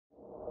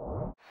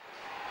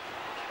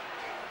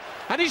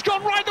and he's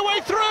gone right the way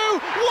through.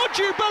 Would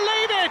you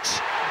believe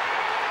it?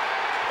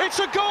 It's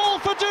a goal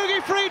for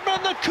Dougie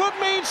Freedman that could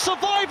mean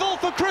survival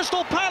for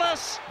Crystal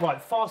Palace.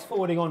 Right, fast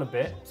forwarding on a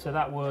bit, so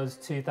that was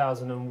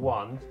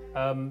 2001.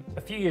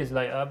 A few years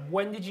later,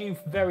 when did you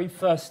very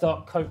first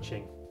start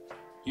coaching?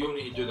 You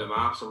only need to do the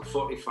maths. I'm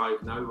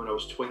 45 now. When I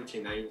was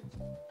 29,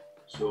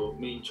 so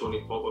me and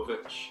Tony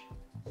Popovic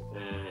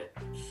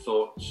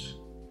thought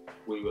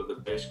we were the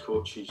best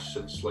coaches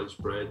since sliced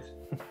bread.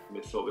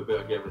 We thought we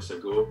better give this a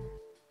go.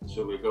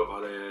 So we got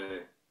our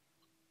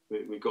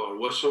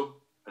whistle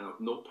and a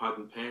notepad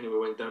and pen, and we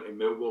went down to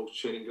Millwall's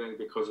training ground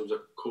because there was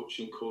a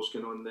coaching course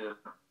going on there.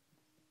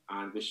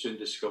 And we soon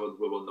discovered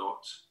we were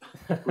not.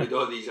 We had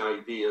all these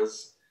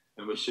ideas,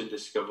 and we soon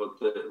discovered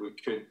that we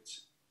couldn't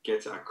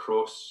get it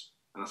across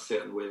in a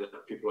certain way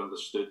that people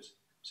understood.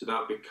 So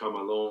that became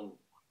a long,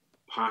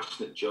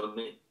 passionate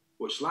journey,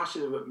 which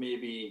lasted about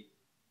maybe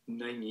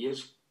 9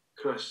 years,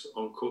 Chris,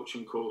 on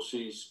coaching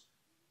courses,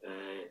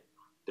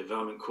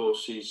 development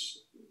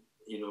courses,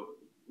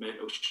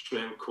 mental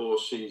strength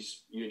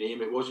courses, you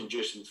name it. It wasn't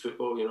just in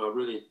football. I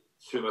really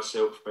threw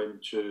myself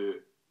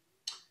into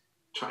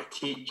trying to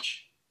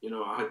teach.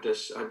 I had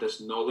this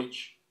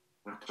knowledge,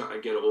 and I tried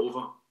to get it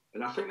over.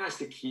 And I think that's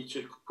the key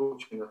to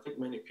coaching. I think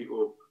many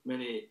people,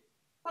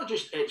 not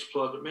just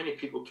ex-players, but many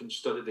people can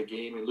study the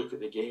game and look at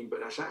the game,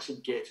 but it's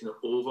actually getting it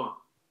over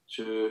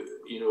to,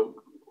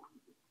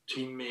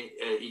 teammate,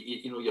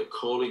 your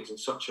colleagues in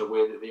such a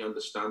way that they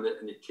understand it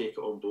and they take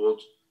it on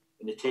board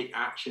and they take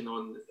action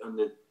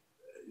they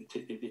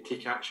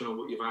take action on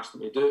what you've asked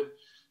them to do.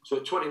 So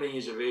at 29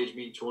 years of age,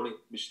 me and Tony,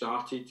 we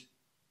started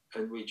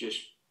and we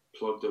just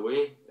plugged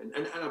away. And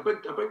a big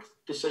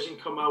decision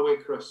come my way,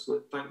 Chris,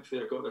 that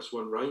thankfully I got this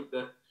one right,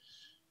 that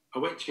I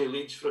went to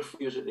Leeds for a few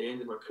years at the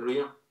end of my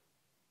career,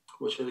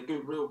 which was a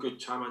real good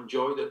time. I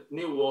enjoyed it.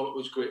 Neil Wallet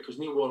was great because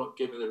Neil Wallet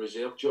gave me the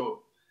reserve job.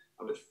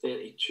 I'm at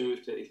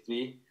 32,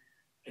 33,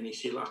 and he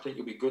said, I think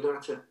you'll be good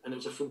at it. And it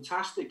was a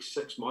fantastic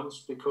 6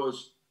 months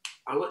because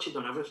I literally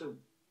done everything.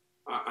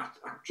 I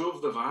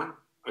drove the van.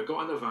 I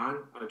got in the van.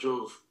 I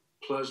drove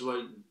players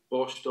like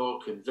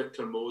Bostock and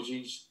Victor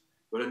Moses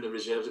were in the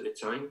reserves at the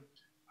time.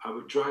 I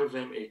would drive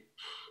them to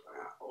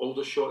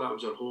Aldershot. That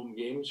was our home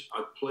games.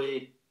 I'd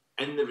play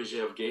in the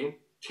reserve game,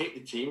 take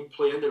the team,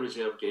 play in the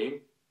reserve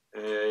game,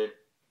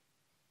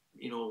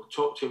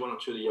 talk to one or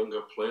two of the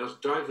younger players,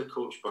 drive the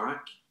coach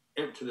back,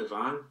 empty the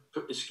van,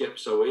 put the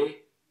skips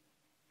away,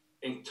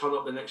 and turn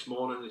up the next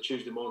morning, the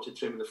Tuesday morning, to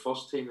train with the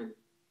first team and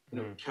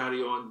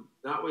carry on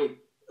that way.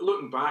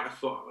 Looking back, I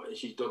thought,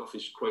 she's done if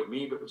it's quite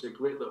me, but it was a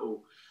great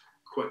little,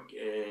 quick,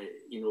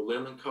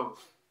 learning curve.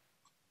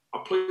 I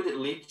played at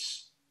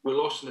Leeds. We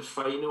lost in the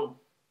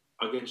final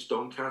against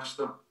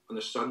Doncaster on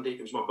the Sunday.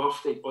 It was my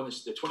birthday on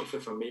the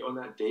 25th of May on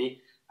that day,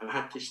 and I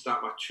had to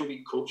start my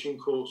 2-week coaching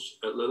course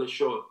at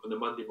Lilleshall on the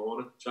Monday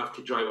morning. So I have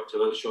to drive up to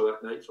Lilleshall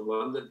that night from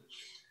London.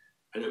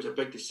 And it was a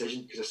big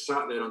decision because I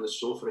sat there on the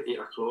sofa at 8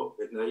 o'clock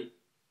at night,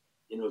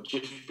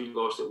 just being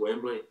lost at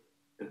Wembley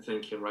and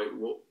thinking, right,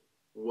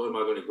 what am I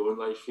going to go in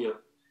life here?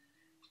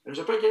 And it was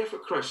a big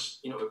effort, Chris,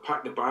 to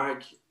pack the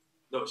bag,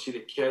 not see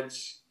the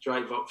kids,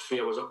 drive up 3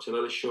 hours up to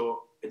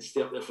Lilleshall and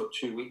stay up there for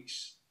 2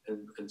 weeks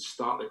and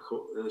start the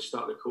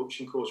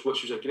coaching course,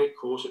 which was a great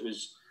course. It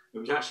was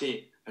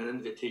actually an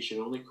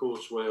invitation-only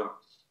course where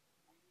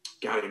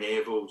Gary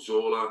Neville,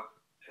 Zola,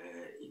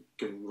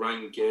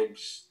 Ryan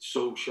Giggs,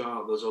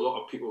 Solskjaer, there's a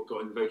lot of people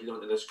got invited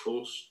onto this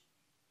course.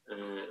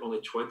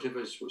 Only 20 of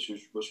us, which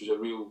was a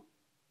real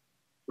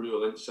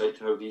insight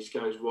to how these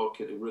guys work.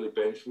 It really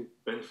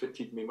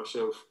benefited me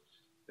myself.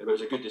 It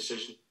was a good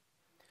decision.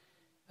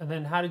 And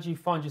then how did you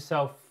find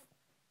yourself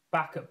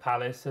back at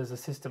Palace as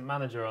assistant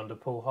manager under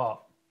Paul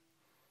Hart?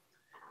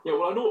 Yeah,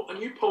 well, I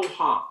knew Paul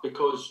Hart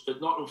because at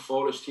Nottingham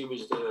Forest he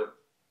was the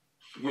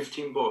youth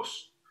team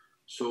boss.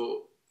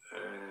 So,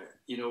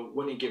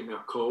 when he gave me a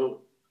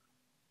call,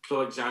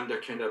 Phil Alexander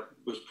kind of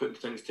was putting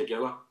things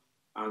together,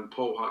 and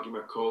Paul Hart gave me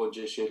a call and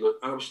just said, look,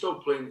 and I was still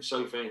playing at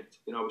Southend.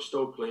 I was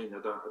still playing. I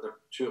had a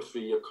 2 or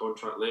 3 year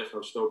contract left. I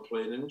was still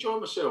playing and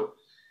enjoying myself.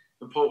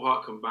 And Paul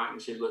Hart come back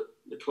and said, look,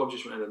 the club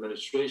just went in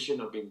administration.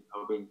 I've been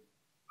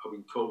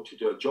called to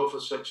do a job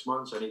for 6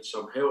 months. I need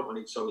some help. I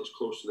need someone that's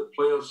close to the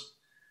players,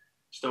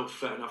 still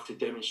fit enough to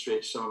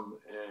demonstrate some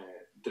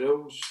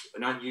drills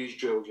and unused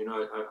drills.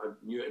 I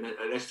knew it. And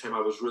at this time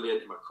I was really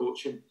into my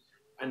coaching.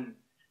 And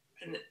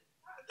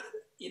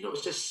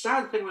it's a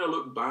sad thing when I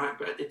look back,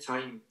 but at the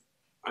time,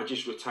 I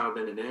just retired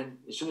then and then.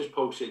 As soon as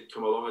Paul said,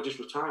 come along, I just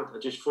retired. I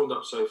just phoned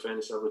up Southend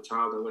and said, I'm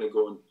retired. I'm going to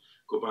go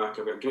back.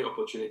 I've got a great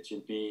opportunity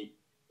to be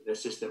the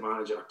assistant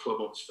manager at a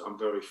club I'm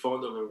very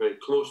fond of and very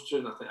close to,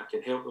 and I think I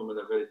can help them in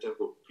a very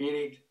difficult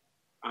period.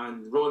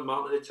 And Ron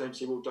Martin at the time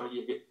said, well, Dad,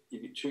 you've got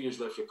 2 years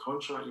left of your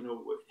contract.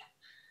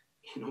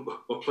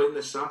 We're playing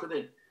this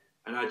Saturday.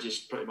 And I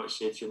just pretty much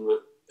said to him,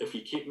 look, if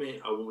you keep me,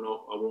 I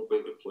won't be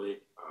able to play.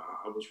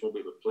 I just won't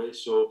be able to play.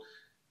 So,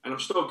 and I'm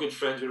still good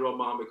friends with Ron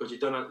Martin because he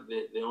done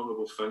the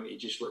honourable thing. He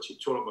just literally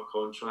tore up my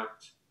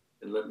contract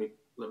and let me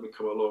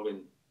come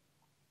along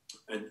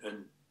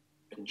and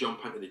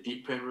jump into the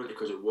deep end, really,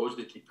 because it was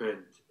the deep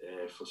end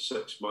for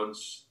 6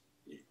 months,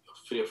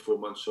 3 or 4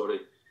 months,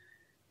 sorry,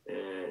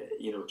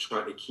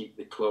 trying to keep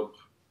the club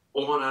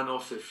on and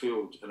off the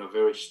field in a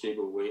very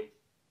stable way.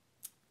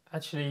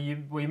 Actually,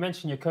 you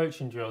mentioned your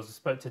coaching drills. I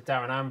spoke to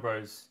Darren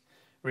Ambrose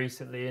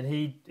recently, and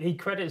he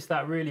credits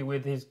that really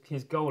with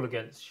his goal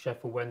against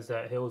Sheffield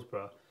Wednesday at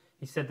Hillsborough.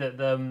 He said that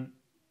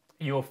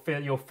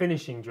your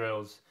finishing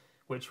drills,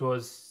 which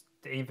was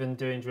even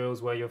doing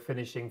drills where you're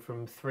finishing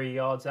from 3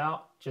 yards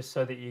out, just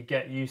so that you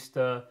get used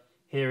to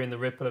hearing the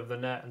ripple of the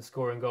net and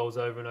scoring goals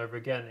over and over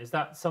again. Is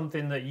that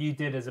something that you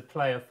did as a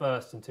player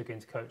first and took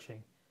into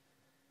coaching?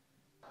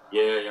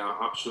 Yeah,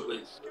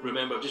 absolutely.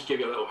 Remember, I'll just give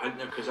you a little hint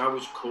there, because I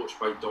was coached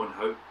by Don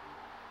Howe.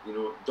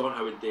 Don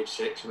Howe and Dave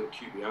Sexton at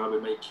QPR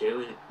with Mike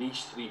Kelly.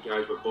 These 3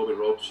 guys were Bobby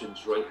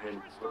Robson's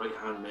right-hand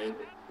men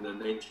in the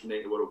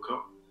 1990 World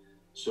Cup.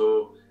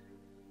 So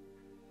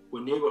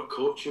when they were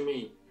coaching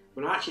me,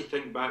 when I actually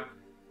think back,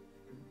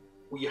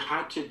 we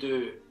had to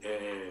do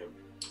a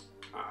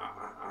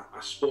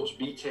sports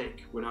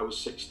B-Tech when I was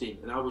 16,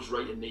 and I was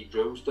writing these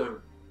drills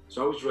down.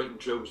 So I was writing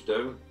drills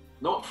down,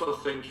 not for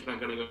thinking I'm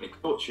going to go into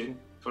coaching,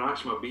 for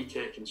actually my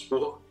B-Tech in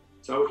sport.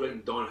 So I was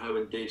writing Don Howe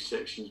and Dave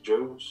Sexton's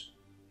drills,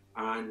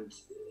 and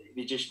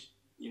they just,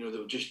 they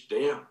were just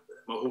there.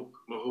 My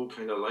whole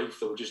kind of life,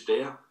 they were just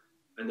there,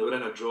 and they were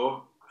in a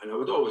draw, and I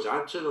would always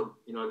add to them.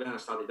 Then I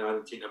started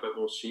adding, taking a bit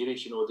more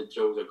serious, the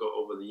drills I got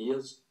over the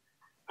years.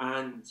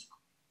 And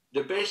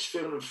the best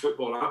feeling in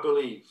football, I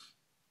believe,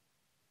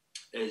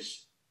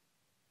 is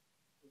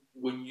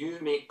when you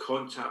make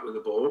contact with the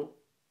ball,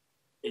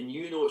 and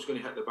it's going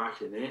to hit the back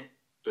of the net,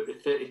 but the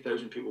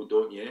 30,000 people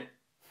don't yet,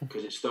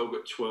 because it's still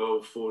got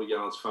 12, 4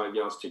 yards, 5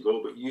 yards to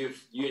go. But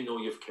you've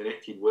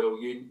connected well.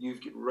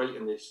 You've got right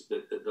in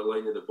the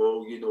line of the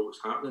ball. You know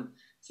what's happening.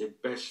 It's the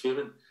best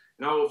feeling.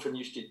 And I often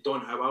used to,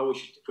 I always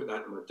used to put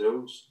that in my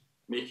drills,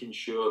 making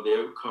sure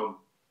the outcome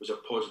was a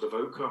positive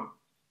outcome.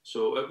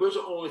 So it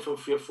wasn't only from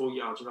 3 or 4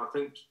 yards. And I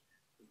think,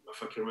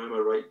 if I can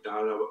remember right,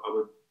 Darren,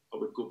 I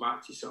would go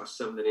back to sort of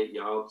 7 or 8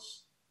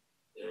 yards,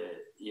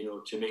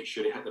 to make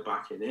sure he hit the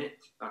back of the net.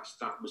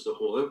 That was the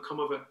whole outcome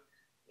of it.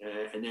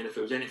 And then if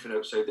it was anything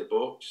outside the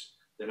box,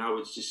 then I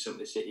would just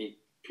simply say to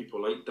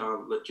people like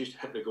that, just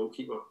hit the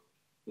goalkeeper.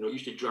 It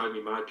used to drive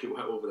me mad. People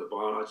hit over the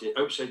bar. I'd say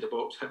outside the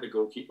box, hit the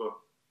goalkeeper,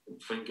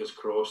 and fingers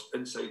crossed.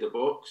 Inside the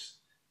box,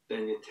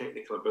 then your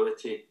technical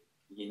ability,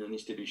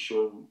 needs to be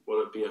shown,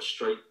 whether it be a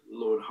strike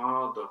low and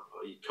hard, or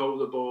you call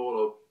the ball,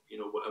 or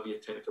whatever your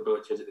technical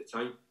ability is at the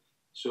time.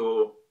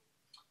 So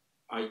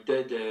I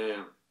did.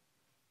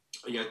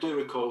 I do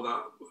recall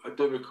that. I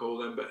do recall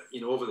them, but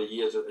over the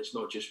years, it's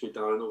not just with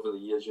Darren. Over the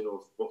years,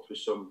 I've worked with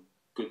some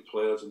good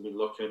players and been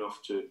lucky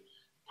enough to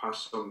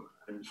pass some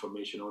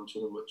information on to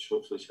them, which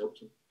hopefully has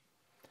helped them.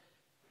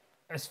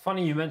 It's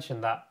funny you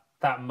mentioned that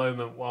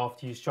moment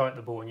after you strike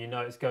the ball and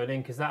it's going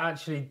in, because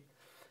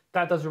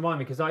that does remind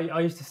me, because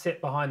I used to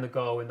sit behind the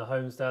goal in the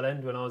Holmesdale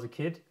end when I was a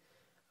kid.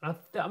 And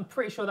I'm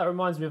pretty sure that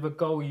reminds me of a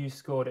goal you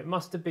scored. It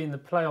must have been the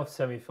playoff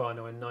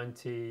semi-final in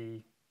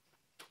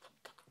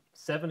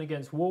 97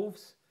 against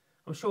Wolves.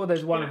 I'm sure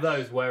there's one of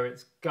those where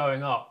it's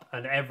going up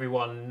and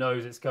everyone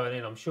knows it's going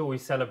in. I'm sure we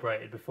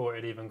celebrated before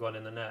it had even gone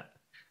in the net.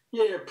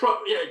 Yeah,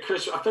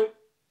 Chris, I think,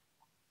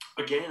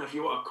 again, if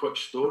you want a quick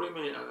story,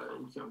 mate,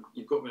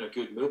 you've got me in a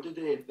good mood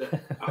today.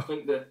 I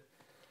think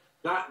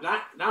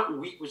that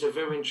week was a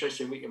very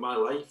interesting week in my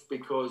life,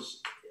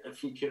 because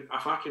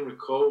if I can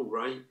recall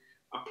right,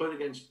 I played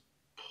against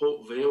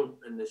Port Vale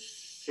in the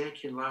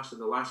second last of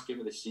the last game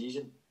of the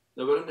season.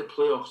 Now we're in the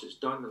playoffs, it's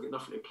done, I've got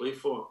nothing to play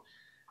for.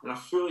 And I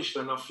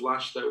foolishly enough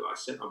lashed out at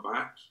centre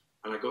back,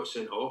 and I got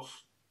sent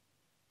off.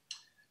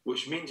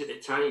 Which means at the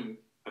time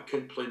I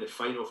couldn't play in the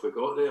final if we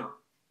got there.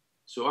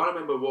 So I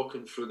remember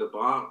walking through the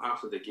bar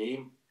after the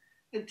game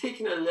and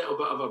taking a little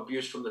bit of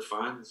abuse from the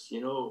fans.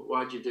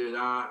 Why'd you do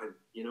that? And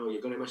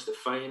you're going to miss the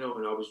final.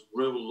 And I was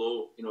real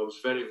low. I was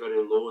very, very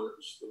low, and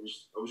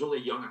I was only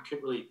young. I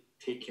couldn't really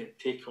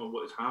take on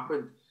what had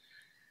happened.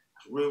 I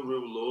was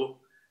real low.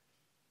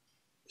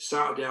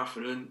 Saturday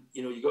afternoon,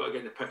 you got to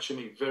get in the pitch with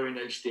me. Very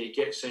nice day.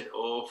 Get sent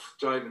off,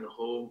 driving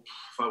home.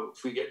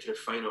 If we get to the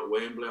final at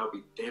Wembley, I'll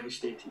be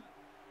devastated.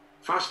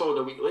 Fast forward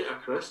a week later,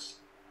 Chris,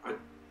 I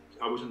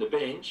was on the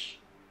bench,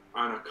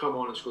 and I come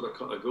on and scored a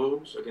couple of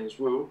goals against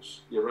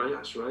Wolves. You're right,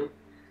 that's right.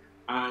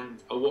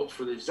 And I walked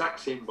through the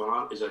exact same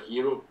bar as a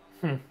hero.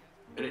 And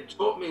it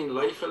taught me in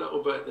life a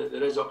little bit that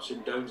there is ups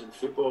and downs in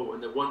football,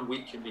 and the one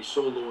week can be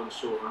so low and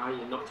so high,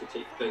 and not to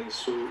take things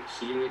so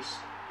serious,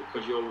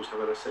 because you always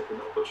have a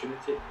second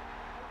opportunity.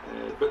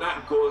 But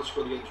that goal I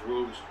scored against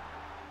Wolves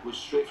was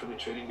straight from the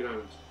training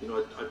ground.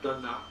 I'd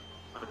done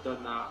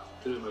that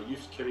through my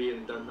youth career,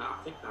 and done that,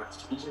 I think, that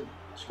season,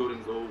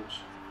 scoring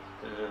goals.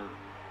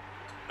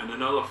 And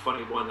another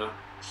funny one,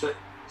 6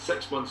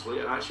 months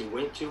later, I actually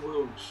went to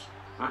Wolves.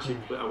 I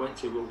went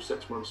to Wolves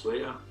 6 months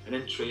later, and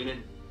in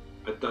training,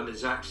 I'd done the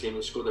exact same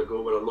and scored a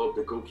goal where I lobbed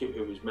the goalkeeper,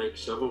 who was Mike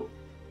Civil.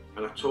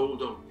 And I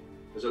told him,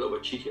 I was a little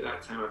bit cheeky at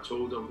that time, I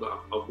told him that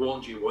I've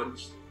warned you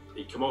once,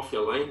 he'd come off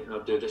your line and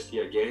I'd do this to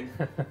you again.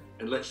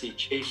 And let's say he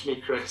chased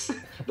me, Chris,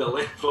 the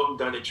left up and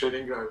down the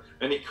training ground,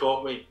 and he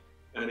caught me,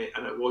 and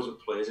it wasn't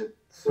pleasant.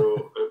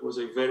 So it was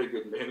a very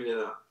good memory of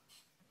that.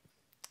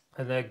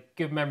 And a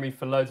good memory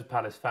for loads of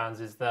Palace fans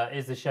is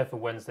the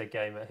Sheffield Wednesday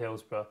game at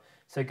Hillsborough.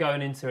 So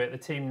going into it, the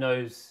team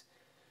knows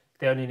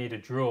they only need a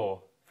draw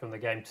from the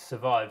game to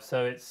survive.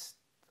 So it's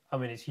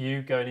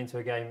you going into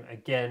a game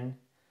again,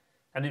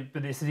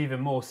 but this is even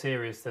more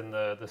serious than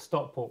the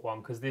Stockport one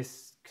because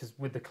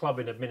with the club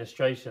in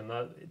administration,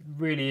 it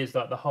really is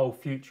like the whole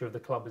future of the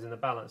club is in the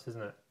balance,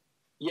 isn't it?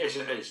 Yes,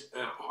 it is.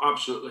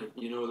 Absolutely.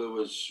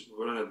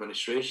 We're in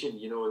administration,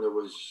 and it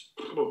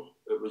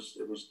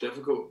was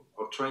difficult.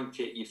 I'll try and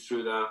take you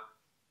through that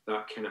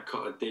kind of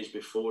couple of days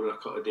before and a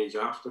couple of days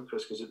after,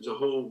 Chris, because it was a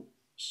whole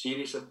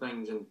series of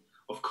things. And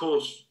of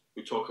course,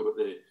 we talk about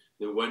the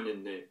win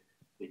and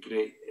the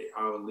great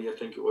Alan Lee, I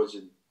think it was,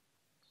 and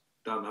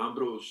Dan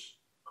Ambrose.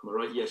 Am I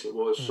right? Yes, it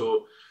was.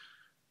 So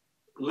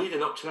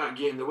leading up to that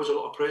game, there was a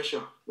lot of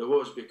pressure. There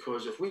was,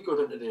 because if we got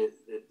into the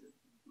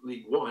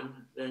League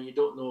One, then you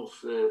don't know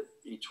if the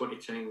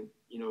E2010,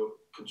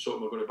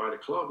 consortium are going to buy the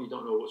club. You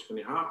don't know what's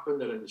going to happen.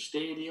 They're in the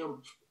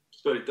stadium.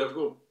 It's very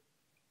difficult.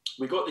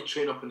 We got the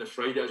train up on the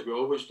Friday, as we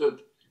always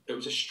did. It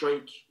was a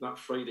strike that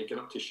Friday, getting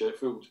up to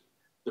Sheffield.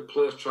 The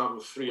players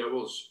travelled 3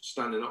 hours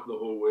standing up the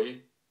whole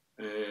way.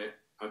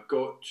 We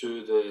got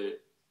to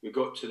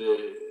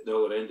the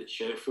other end at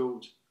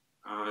Sheffield,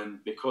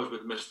 and because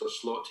we'd missed our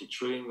slot to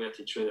train, we had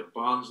to train at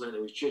Barnsley, and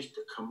it was just,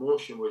 the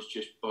commotion was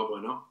just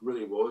bubbling up,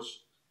 really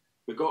was.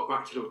 We got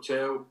back to the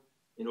hotel.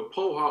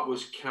 Paul Hart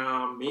was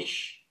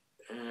calm-ish,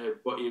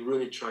 but he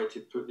really tried to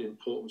take the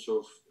importance,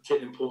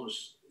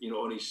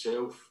 on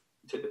himself,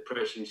 take the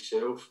pressure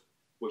himself,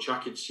 which I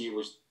could see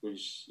was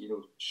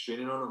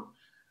straining on him.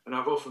 And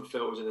I've often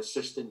felt as an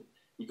assistant,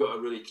 you got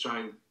to really try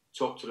and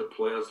talk to the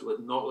players,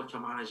 not like a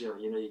manager.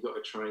 You got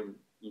to try and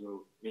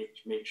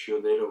make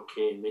sure they're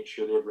okay and make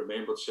sure they've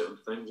remembered certain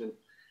things. And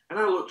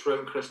I looked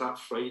around, Chris, that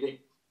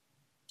Friday,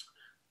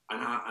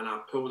 and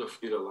I pulled a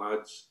few of the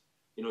lads.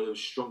 There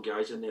was strong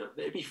guys in there.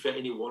 They'd be fit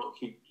any one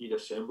he'd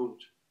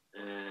assembled.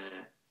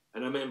 And I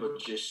remember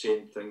just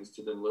saying things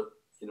to them, look,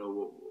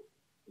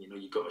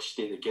 you got to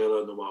stay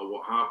together no matter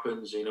what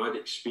happens. I'd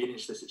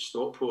experienced this at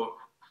Stockport.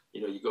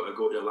 You got to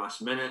go to the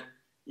last minute.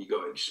 You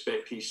got to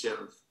expect these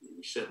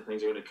certain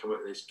things are going to come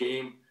out of this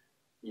game.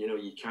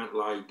 You can't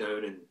lie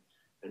down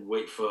and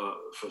wait for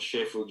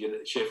Sheffield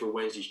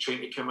Wednesday's train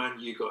to come in.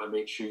 You got to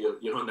make sure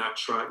you're on that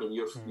track and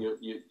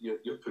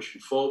you're pushing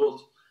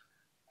forward.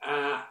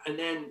 And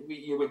then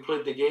we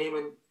played the game,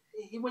 and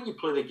when you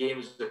play the game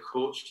as a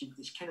coach,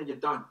 it's kind of, you're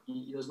done.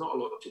 There's not a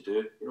lot to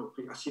do.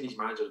 I see these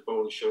managers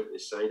ball and shout at the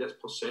side. That's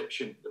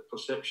perception. The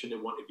perception they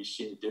want to be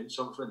seen doing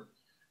something.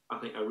 I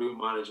think a real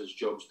manager's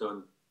job's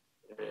done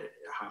at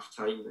half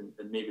time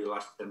and maybe the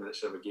last 10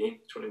 minutes of a game,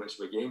 20 minutes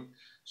of a game.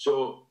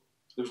 So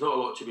there's not a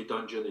lot to be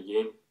done during the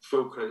game.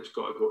 Full credit's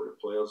got to go to the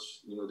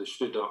players. They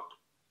stood up,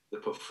 they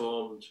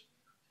performed.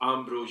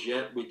 Ambrose,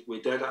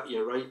 we did that,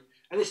 you're right.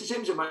 And it's the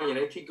same as a Man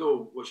United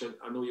goal, which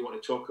I know you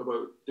want to talk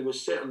about. There were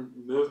certain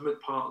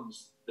movement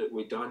patterns that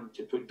we done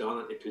to put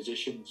Darren into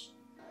positions.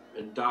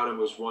 And Darren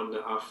was one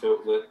that I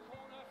felt that,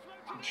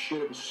 I'm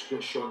sure it was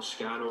Sean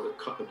Scannell that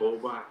cut the ball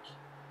back.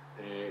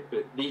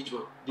 But these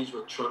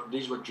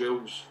were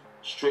drills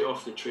straight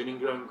off the training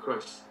ground,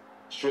 Chris.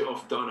 Straight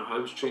off Dana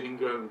Howe's training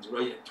ground,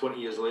 right 20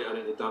 years later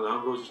into Dan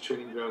Ambrose's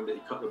training ground, that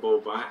he cut the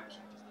ball back.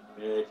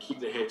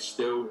 Keep the head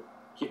still,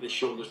 keep the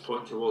shoulders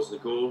pointing towards the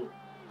goal.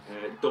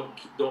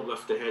 Don't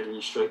lift the head when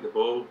you strike the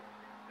ball.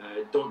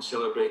 Don't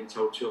celebrate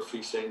until 2 or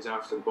 3 seconds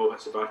after the ball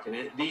hits the back of the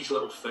net. These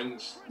little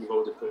things you've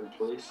already put in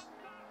place,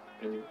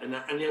 and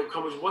the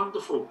outcome was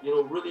wonderful.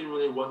 Really,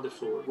 really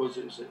wonderful. It was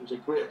a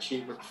great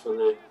achievement for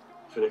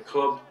the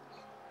club,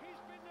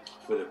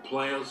 for the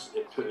players.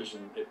 It put us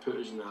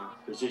in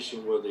a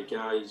position where the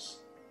guys,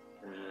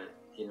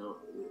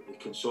 the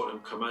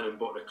consortium come in and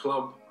bought the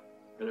club,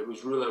 and it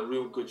was really a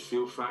real good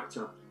feel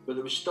factor. But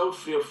there was still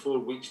 3 or 4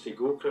 weeks to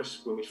go,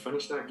 Chris, when we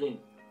finished that game.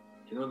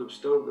 There was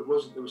still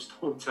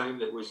time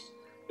that was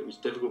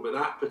difficult. But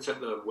that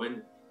particular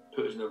win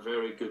put us in a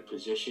very good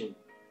position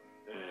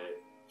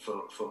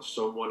for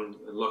someone,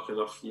 and lucky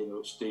enough,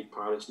 Steve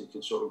Parris and the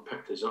consortium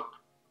picked us up.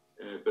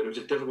 But it was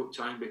a difficult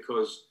time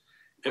because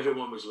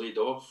everyone was laid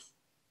off,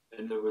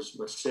 and there was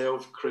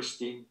myself,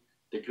 Christine,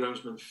 the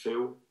groundsman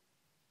Phil.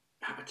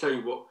 I tell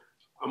you what,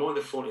 I'm on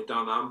the phone to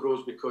Dan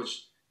Ambrose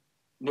because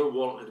Neil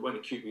Wallet had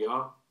went to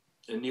QPR.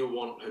 And Neil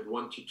Wallet had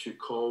wanted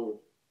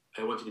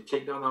to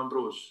take Dan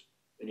Ambrose,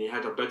 and he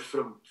had a bid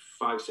for him,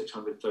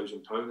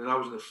 £500,000-600,000. And I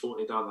was on the phone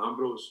to Dan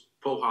Ambrose.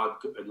 Paul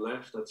had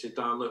left. I'd say,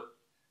 Dan, look,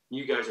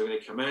 you guys are going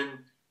to come in.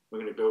 We're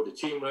going to build a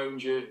team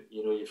around you.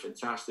 You're a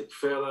fantastic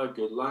fella,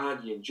 good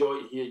lad. You enjoy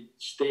it here.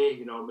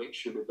 Stay. Make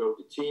sure we build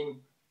the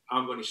team.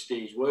 I'm going to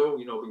stay as well.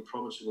 I've been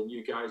promising the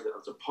new guys that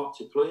there's a part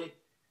to play.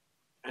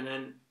 And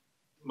then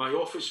my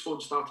office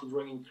phone started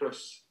ringing,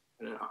 Chris.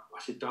 And I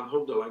said, Dan,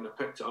 hold the line. I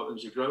picked it up. It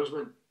was the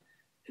groundsman.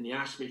 and he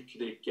asked me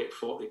could they get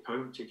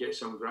 £40 to get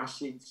some grass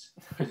seeds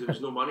because there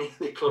was no money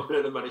in the club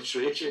in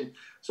administration.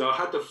 So I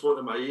had the phone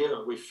in my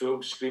ear with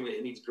Phil screaming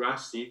he needs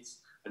grass seeds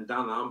and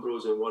Dan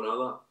Ambrose and one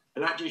other,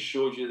 and that just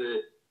shows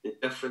you the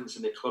difference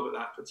in the club at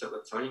that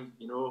particular time.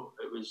 You know,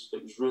 it was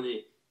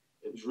really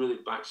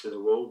backs to the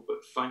wall.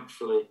 But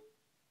thankfully,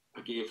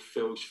 I gave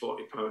Phil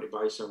 £40 to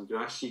buy some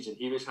grass seeds, and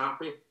he was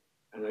happy.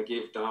 And I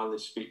gave Dan the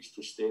speech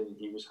to stay, and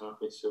he was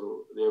happy.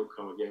 So the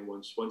outcome again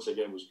once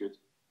again was good.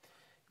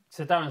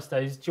 So Darren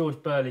stays,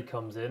 George Burley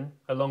comes in,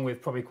 along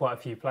with probably quite a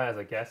few players,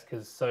 I guess,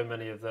 because so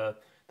many of the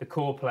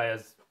core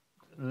players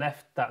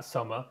left that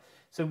summer.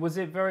 So was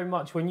it very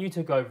much, when you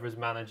took over as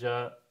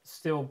manager,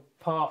 still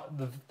part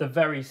of the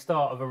very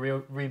start of a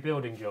real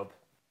rebuilding job?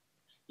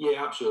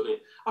 Yeah,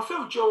 absolutely. I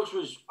felt George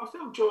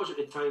at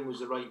the time was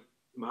the right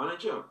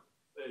manager.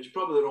 It was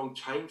probably the wrong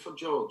time for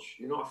George.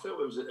 You know, I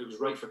felt it was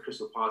right for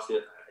Crystal Palace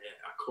to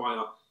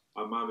acquire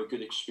a man with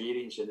good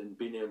experience and then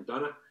been there and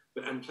done it.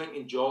 But I'm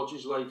thinking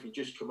George's life, he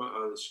just come out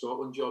of the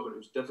Scotland job and it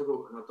was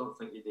difficult, and I don't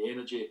think he had the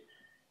energy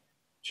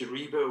to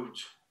rebuild.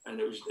 And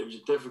it was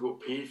a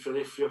difficult period for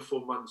the 3 or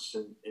 4 months,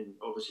 and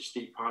obviously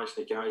Steve Parish,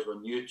 the guys were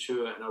new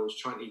to it, and I'm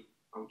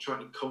trying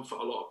to comfort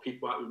a lot of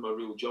people. That was my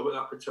real job at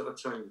that particular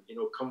time. You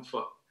know,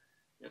 comfort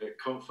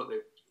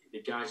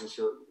the guys and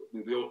say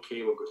we'll be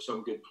okay. We've got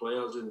some good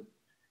players, and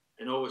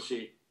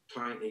obviously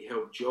trying to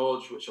help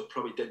George, which I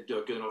probably didn't do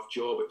a good enough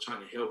job at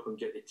trying to help him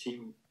get the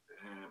team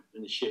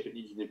in the shape it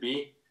needed to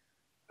be.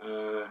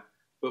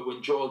 But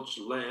when George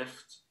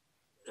left,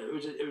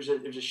 it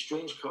was a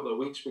strange couple of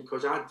weeks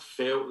because I'd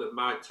felt that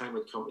my time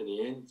had come to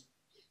the end.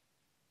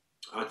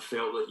 I'd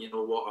felt that, you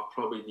know what, I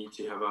probably need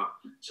to have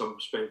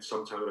spend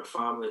some time with a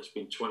family. It's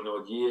been 20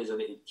 odd years. I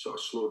need to sort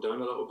of slow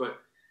down a little bit.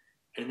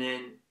 And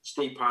then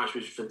Steve Parish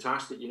was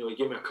fantastic. You know, he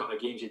gave me a couple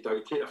of games. He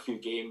said, take a few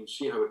games,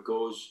 see how it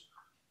goes.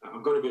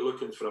 I'm going to be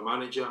looking for a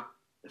manager.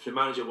 If the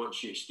manager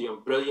wants you to stay,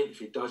 I'm brilliant. If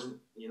he doesn't,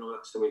 you know,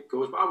 that's the way it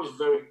goes. But I was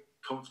very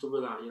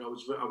comfortable with that. You know,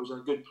 I was in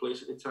a good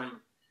place at the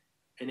time.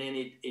 And then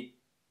he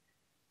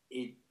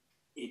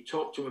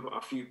talked to me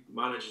about a few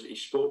managers that he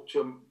spoke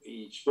to him.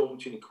 He'd spoken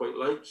to and he quite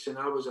likes, and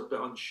I was a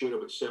bit unsure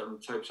about certain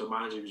types of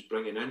managers he was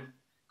bringing in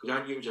because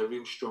I knew it was a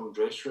real strong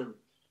dressing room.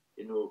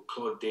 You know,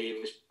 Claude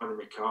Davis, Paddy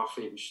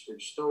McCarthy. It was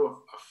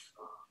still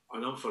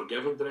an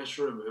unforgiving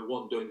dressing room who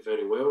weren't doing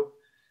very well.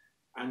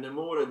 And the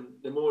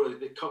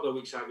couple of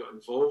weeks I got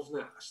involved in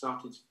it, I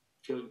started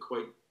feeling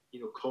quite, you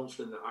know,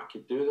 confident that I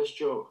could do this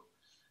job.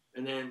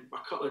 And then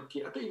I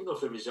don't even know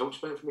if the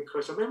results went for me,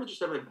 Chris. I remember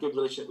just having a good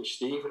relationship with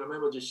Steve, and I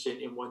remember just saying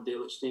to him one day,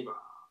 "Look, Steve,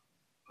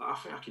 I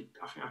think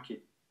I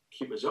could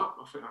keep us up.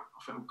 I think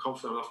I'm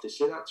confident enough to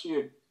say that to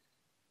you."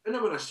 And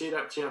then when I say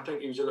that to him, I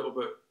think he was a little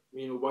bit,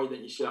 you know, why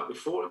didn't you say that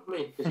before to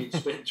me? Because he'd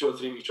spent 2 or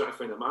 3 weeks trying to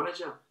find a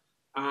manager,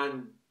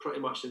 and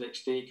pretty much the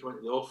next day he came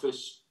into the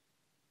office.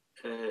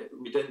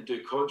 We didn't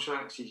do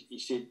contracts. He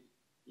said,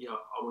 "Yeah,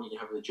 I want you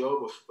to have the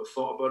job. We've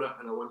thought about it,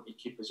 and I want you to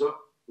keep us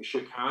up." We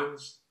shook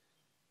hands.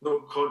 No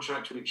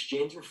contracts were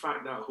exchanged. In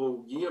fact, that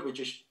whole year,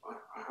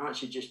 I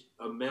actually just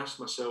immersed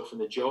myself in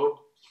the job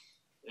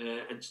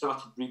and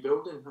started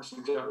rebuilding. That's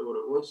exactly what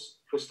it was.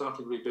 I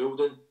started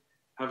rebuilding,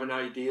 having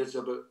ideas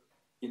about,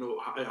 you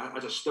know,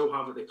 as I still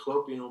have at the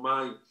club, you know,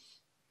 I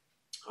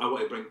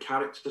want to bring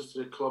characters to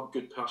the club,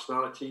 good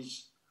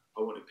personalities.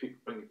 I want to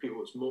bring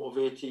people that's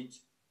motivated,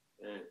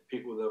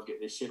 people that have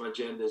got the same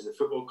agenda as the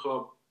football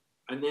club.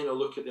 And then I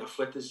look at the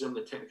athleticism,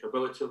 the technical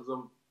ability of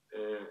them.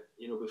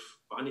 You know,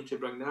 I need to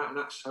bring that, and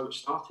that's how it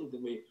started.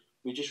 And we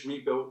just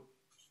rebuilt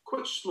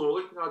quite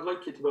slowly. You know, I'd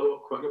like it to be a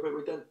lot quicker, but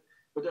we didn't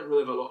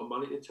really have a lot of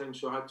money at the time,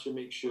 so I had to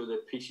make sure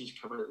that pieces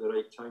come in at the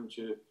right time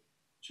to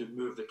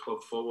move the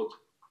club forward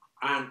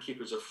and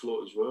keep us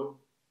afloat as well.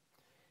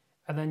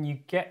 And then you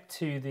get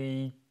to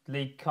the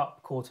League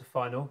Cup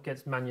quarter-final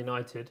against Man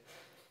United.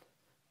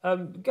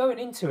 Going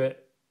into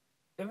it,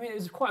 I mean, it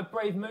was quite a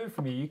brave move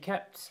from you. You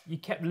kept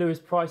Lewis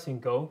Price in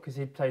goal because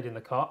he'd played in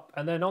the Cup.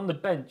 And then on the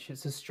bench,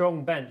 it's a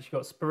strong bench. You've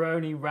got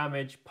Speroni,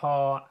 Ramage,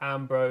 Parr,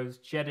 Ambrose,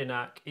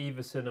 Jedinak,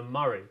 Everson and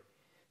Murray.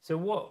 So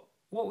what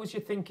was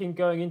your thinking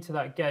going into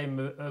that game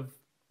of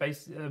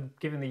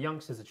giving the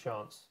youngsters a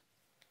chance?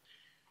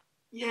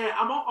 Yeah,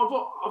 I've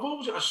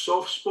always got a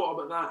soft spot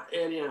about that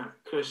area,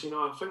 Chris. You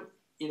know, I think,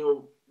 you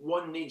know,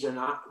 one needs an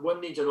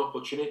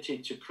opportunity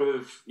to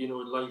prove, you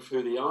know, in life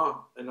who they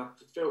are, and I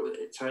felt at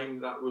the time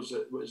that was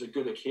a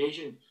good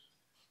occasion.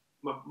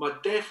 I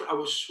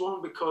was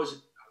swung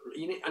because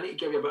I need to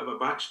give you a bit of a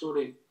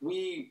backstory.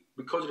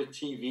 Because of the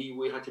TV,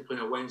 we had to play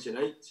on a Wednesday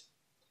night,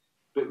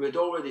 but we'd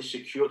already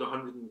secured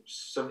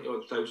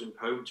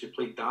 £170,000 to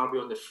play Derby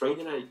on the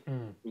Friday night,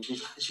 which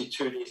is actually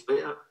 2 days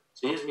later.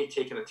 So here's me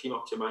taking a team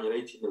up to Man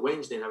United on the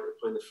Wednesday and having to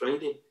play on the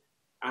Friday.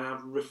 And I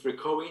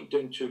recall we ain't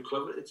doing too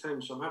clever at the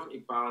time, so I'm having to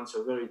balance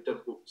a very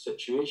difficult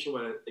situation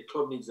where the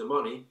club needs the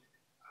money,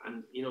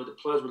 and you know the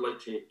players would like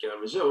to get a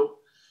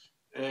result.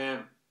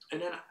 And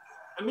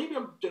maybe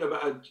I'm doing a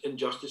bit of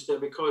injustice there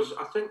because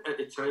I think at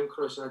the time,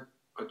 Chris,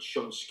 I'd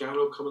Sean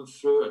Scannell coming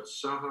through, I'd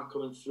Saha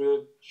coming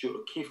through,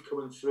 Stuart O'Keefe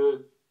coming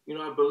through. You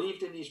know, I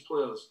believed in these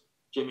players.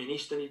 Jimmy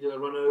Easton needed a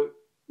run out.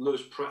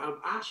 I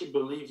actually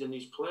believed in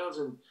these players,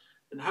 and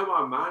how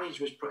I managed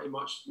was pretty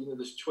much,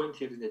 there's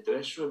 20 in the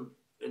dressing room,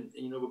 and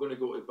we're going to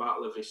go to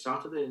battle every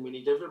Saturday, and we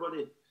need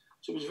everybody.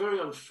 So it was very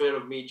unfair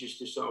of me just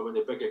to sort of, when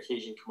the big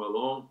occasion come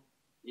along,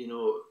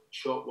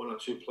 shot one or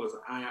two players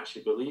that I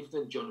actually believed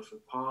in, Jonathan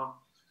Parr.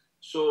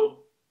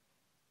 So,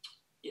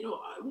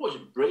 I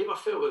wasn't brave. I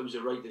felt it was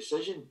the right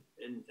decision,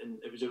 and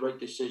it was the right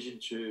decision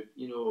to,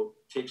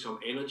 take some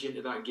energy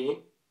into that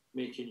game,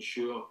 making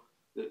sure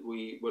that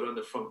we were on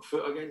the front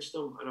foot against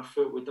them, and I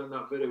felt we'd done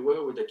that very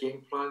well with the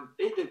game plan.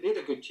 They had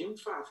a good team,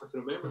 if I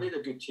can remember. They had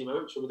a good team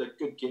out, so with a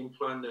good game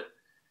plan that,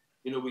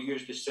 we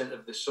used the centre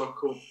of the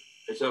circle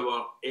as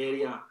our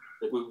area,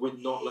 that we would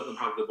not let them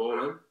have the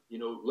ball in.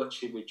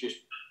 Literally we just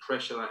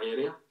pressure that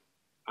area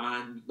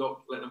and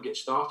not let them get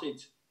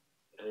started,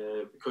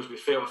 because we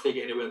felt if they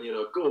get anywhere near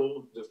a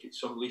goal, they've got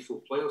some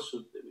lethal players.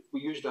 So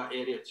we used that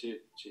area to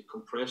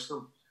compress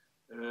them.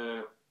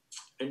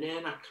 And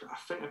then I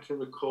think I can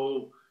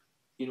recall,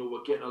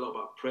 we're getting a little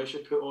bit of pressure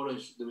put on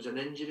us. There was an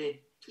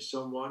injury to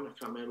someone. I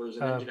can't remember.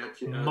 There was an injury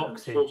to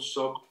Moxie. Full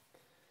sub.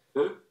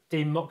 Who?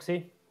 Dean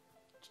Moxie.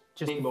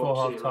 Just Dean before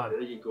Moxie, half time.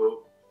 There you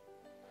go.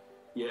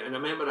 Yeah, and I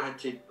remember I had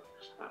to,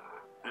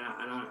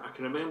 I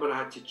can remember I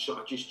had to sort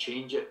of just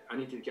change it. I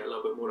needed to get a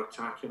little bit more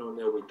attacking on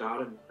there with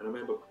Darren. And I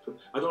remember,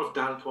 I don't know if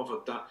Darren come off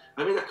of that.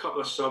 I made a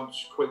couple of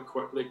subs quite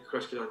quickly,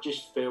 Chris, because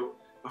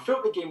I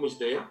felt the game was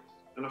there,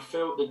 and I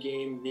felt the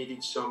game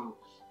needed some,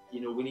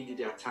 we needed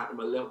to attack them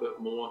a little bit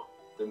more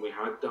than we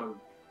had done.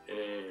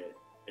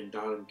 And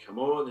Darren come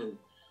on,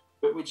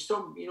 but we'd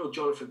still,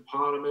 Jonathan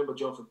Parr. I remember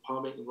Jonathan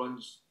Parr making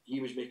runs.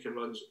 He was making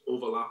runs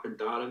overlapping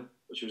Darren,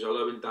 which was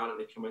allowing Darren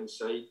to come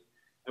inside.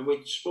 And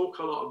we spoke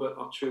a lot about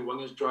our two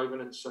wingers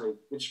driving inside.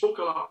 We spoke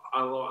a lot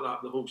of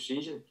that the whole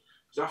season,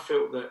 because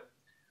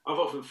I've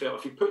often felt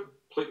if you put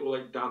people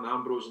like Dan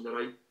Ambrose in the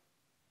right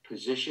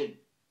position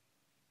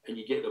and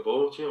you get the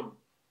ball to him,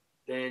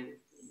 then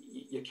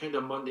you kind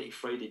of Monday to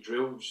Friday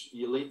drills.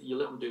 You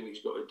let him do what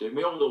he's got to do.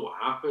 We all know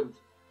what happened,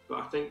 but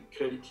I think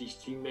credit to his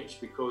teammates,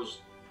 because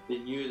they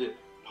knew that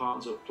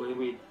patterns of play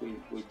we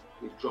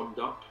drummed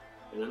up,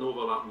 and an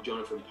overlapping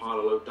Jonathan Parr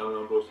allowed Dan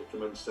Ambrose to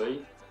come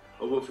inside.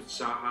 Or Wilfred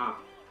Zaha,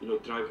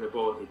 driving the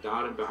ball into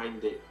Darren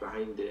behind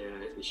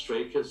the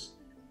strikers.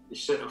 The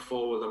centre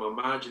forward, I'm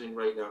imagining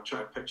right now, I'm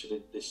trying to picture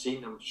the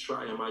scene. I'm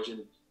trying to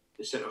imagine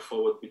the centre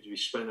forward would be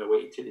spinning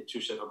away to take the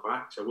two centre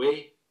backs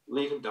away,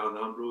 leaving Dan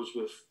Ambrose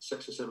with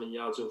 6 or 7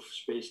 yards of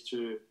space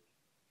to,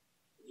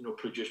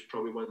 produce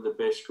probably one of the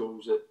best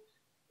goals that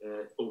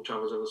Old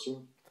Trafford's ever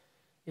seen.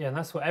 Yeah, and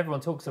that's what everyone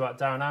talks about,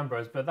 Darren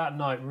Ambrose. But that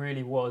night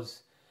really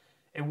was.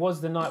 It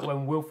was the night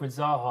when Wilfred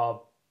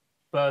Zaha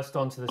burst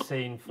onto the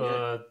scene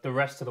for the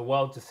rest of the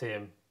world to see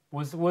him.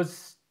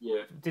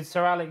 Did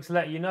Sir Alex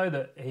let you know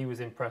that he was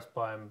impressed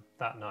by him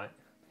that night?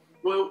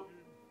 Well,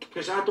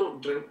 because I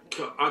don't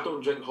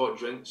drink hot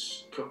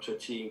drinks, cups of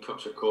tea and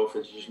cups of coffee.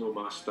 It's just not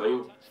my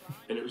style.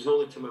 And it was the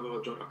only time I've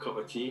ever drunk a cup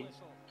of tea,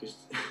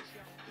 because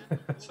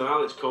Sir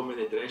Alex called me in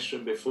the dressing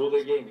room before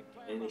the game,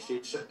 and he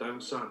said, "Sit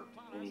down, son."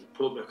 And he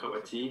poured me a cup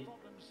of tea.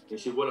 He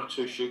said, "1 or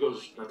 2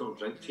 sugars?" I don't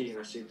drink tea. And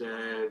I said,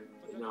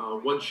 "No,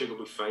 1 sugar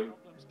will be fine."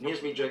 And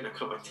here's me drinking a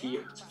cup of tea.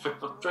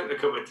 I'm drinking a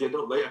cup of tea. I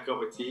don't like a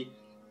cup of tea.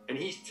 And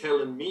he's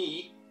telling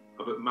me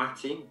about my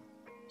team.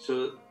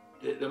 So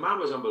the man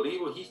was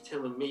unbelievable. He's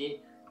telling me,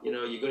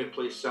 you're going to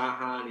play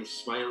Zaha, and he's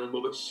smiling.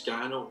 What about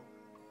Scano?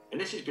 And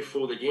this is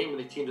before the game, when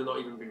the teams have not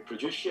even been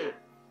produced yet.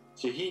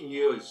 So he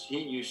knew us.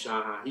 He knew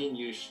Zaha. He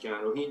knew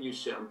Scano. He knew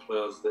certain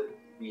players that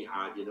we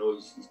had.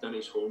 He's done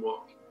his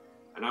homework.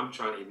 And I'm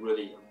trying to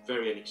I'm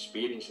very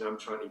inexperienced, and I'm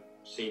trying to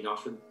say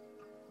nothing.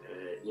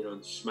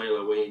 And smile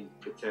away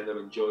and pretend I'm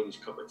enjoying his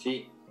cup of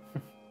tea.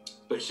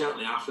 But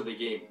certainly after the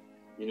game,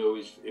 it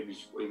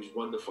was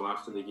wonderful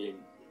after the game,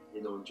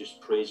 and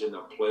just praising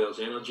our players'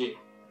 energy,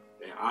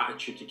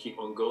 attitude to keep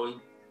on going.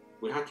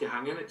 We had to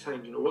hang in at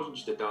times, it wasn't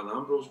just a Dan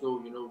Ambrose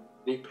goal,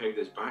 they pegged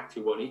us back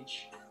to 1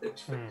 each.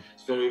 It's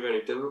very,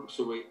 very difficult.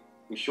 So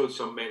we showed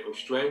some mental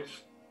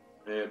strength,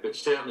 but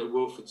certainly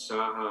Wilfred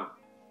Zaha,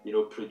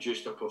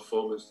 produced a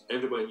performance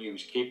everybody knew he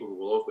was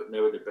capable of, but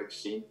now in the big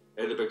scene,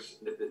 in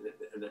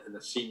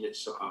the scene that's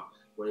sort of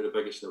one of the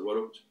biggest in the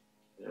world.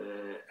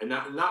 And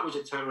that was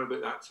a time,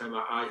 about that time,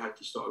 I had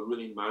to start to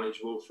really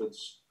manage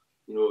Wilfred's.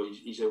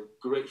 He's a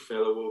great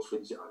fellow,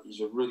 Wilfred. He's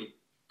a really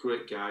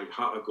great guy,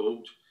 heart of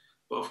gold.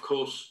 But of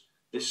course,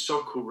 the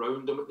circle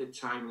round him at the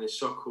time, the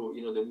circle,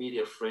 the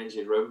media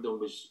frenzy around him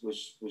was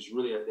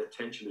really, the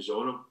attention was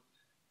on him.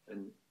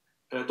 And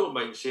I don't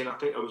mind saying, I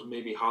think I was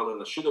maybe harder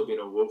than I should have been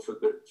on Wilfred,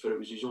 but it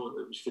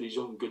was for his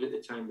own good at the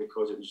time,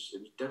 because it was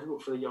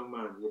difficult for the young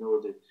man,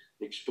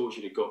 the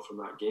exposure he got from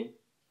that game.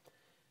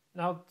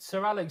 Now,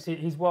 Sir Alex,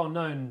 he's well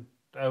known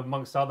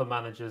amongst other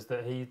managers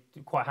that he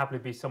quite happily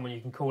be someone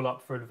you can call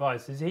up for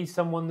advice. Is he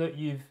someone that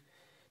you've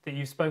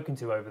spoken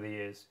to over the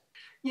years?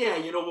 Yeah,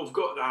 we've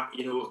got that.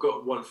 We've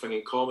got one thing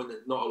in common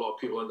that not a lot of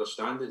people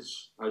understand,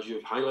 is, as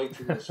you've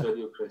highlighted in this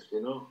video, Chris.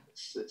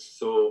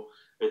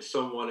 It's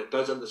someone that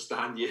does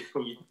understand you,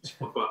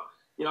 but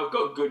I've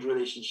got good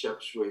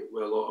relationships with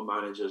a lot of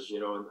managers,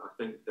 and I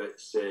think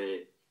that's,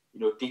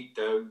 deep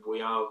down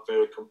we are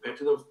very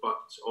competitive,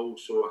 but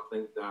also I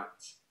think that,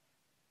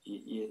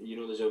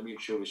 there's a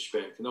mutual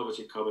respect. And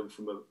obviously coming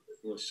from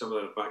a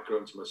similar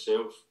background to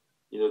myself,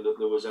 that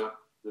there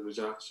was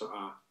that sort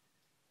of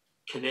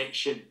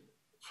connection,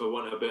 for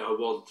want of a better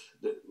word,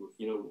 that,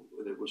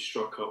 that was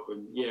struck up.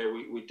 And yeah,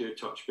 we do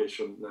touch base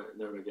from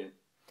now and again.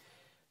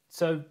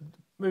 So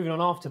moving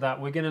on after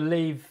that, we're going to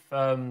leave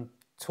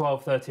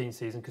 12-13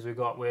 season because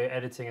we're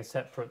editing a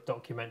separate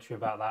documentary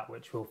about that,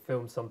 which will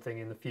film something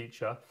in the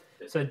future.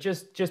 So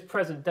just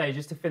present day,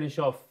 just to finish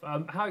off,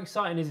 how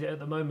exciting is it at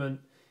the moment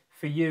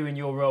for you in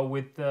your role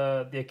with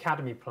the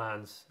academy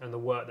plans and the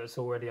work that's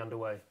already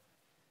underway?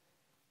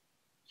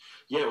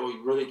 Yeah, well,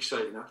 really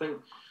exciting. I think,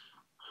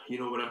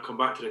 when I come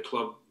back to the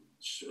club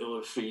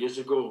 3 years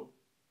ago,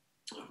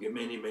 I've got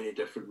many, many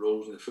different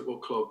roles in the football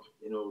club,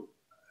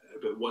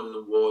 but one of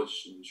them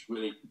was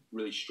really,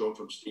 really strong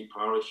from Steve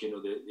Parish.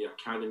 The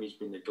academy's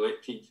been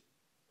neglected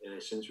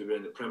since we were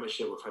in the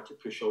Premiership. We've had to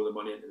push all the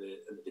money into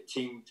the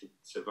team to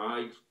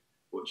survive,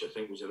 which I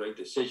think was the right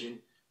decision.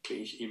 But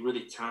he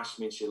really tasked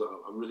me and said,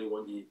 look, I really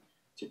want you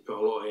to put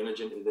a lot of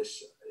energy into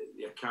this,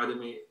 the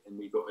academy, and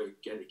we've got to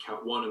get into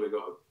Cat 1 and we've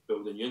got to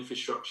build a new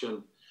infrastructure.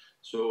 And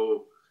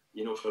so,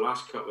 for the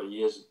last couple of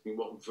years, I've been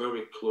working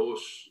very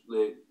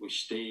closely with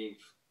Steve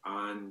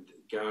and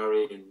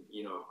Gary and,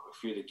 a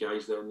few of the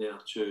guys down there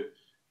to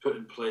put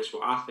in place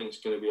what I think is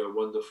going to be a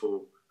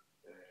wonderful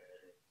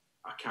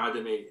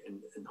academy,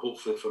 and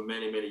hopefully for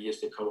many, many years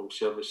to come will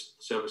service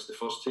the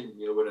first team.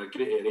 We're in a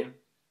great area,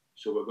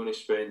 so we're going to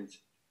spend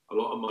a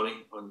lot of money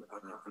on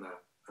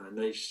a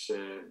nice,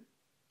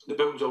 the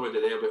building's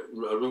already there,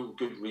 but a real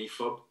good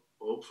refurb.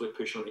 We'll hopefully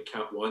push on to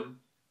Cat 1.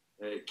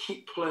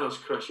 Keep players,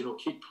 Chris,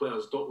 keep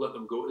players, don't let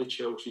them go to the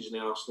Chelseas and the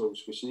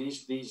Arsenals, which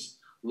these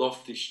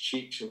Loftus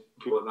Cheeks and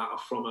people like that are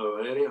from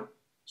our area.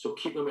 So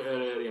keep them in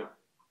our area.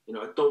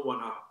 I don't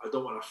want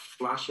a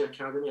flashy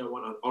academy. I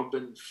want an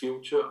urban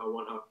feel to it. I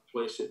want a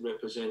place that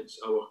represents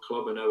our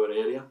club and our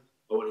area.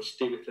 I want to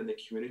stay within the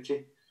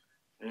community,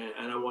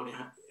 and I want to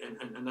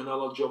and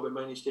another job of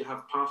mine is to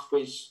have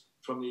pathways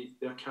from the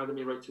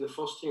academy right to the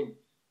first team.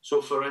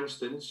 So, for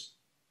instance,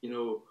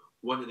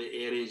 one of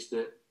the areas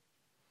that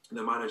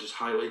the manager's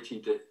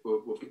highlighted, that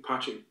we've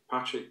got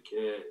Patrick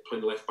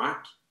playing left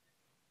back,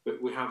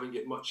 but we haven't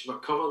got much of a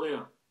cover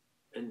there.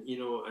 And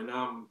and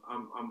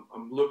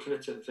I'm looking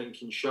at it and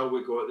thinking, shall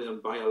we go out there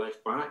and buy a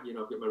left back?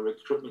 I've got my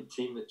recruitment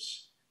team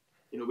that's,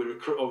 we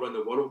recruit all around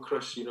the world,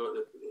 Chris.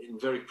 I'm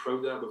very proud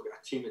of that. We've got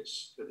a team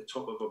that's at the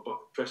top of a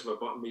press of a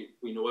button.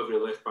 We know every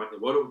left back in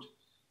the world.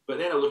 But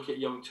then I look at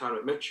young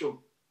Tarek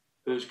Mitchell,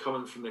 who's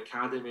coming from the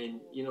academy,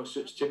 and so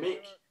it's to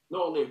make,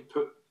 not only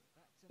put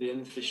the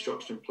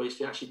infrastructure in place,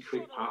 to actually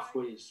create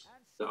pathways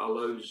that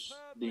allows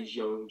these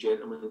young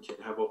gentlemen to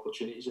have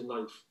opportunities in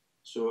life.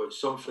 So it's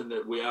something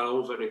that we are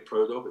all very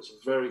proud of. It's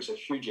a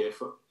huge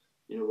effort.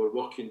 We're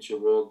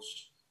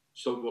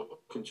still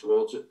working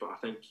towards it. But I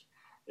think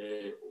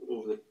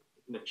over the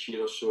next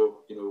year or so,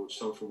 it's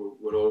something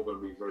we're all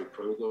going to be very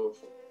proud of.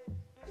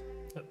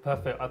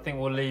 Perfect. I think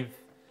we'll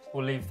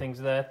leave things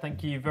there.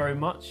 Thank you very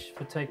much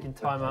for taking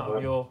time out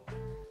of your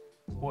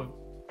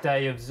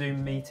day of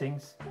Zoom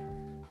meetings.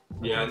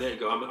 Yeah, there you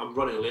go. I'm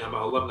running late. I'm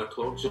at 11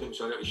 o'clock soon,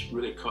 so I should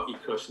really cut you,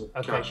 Chris, and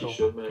catch you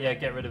soon, mate. Yeah,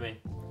 get rid of me.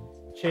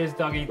 Cheers,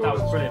 Dougie. That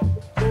was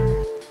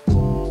brilliant.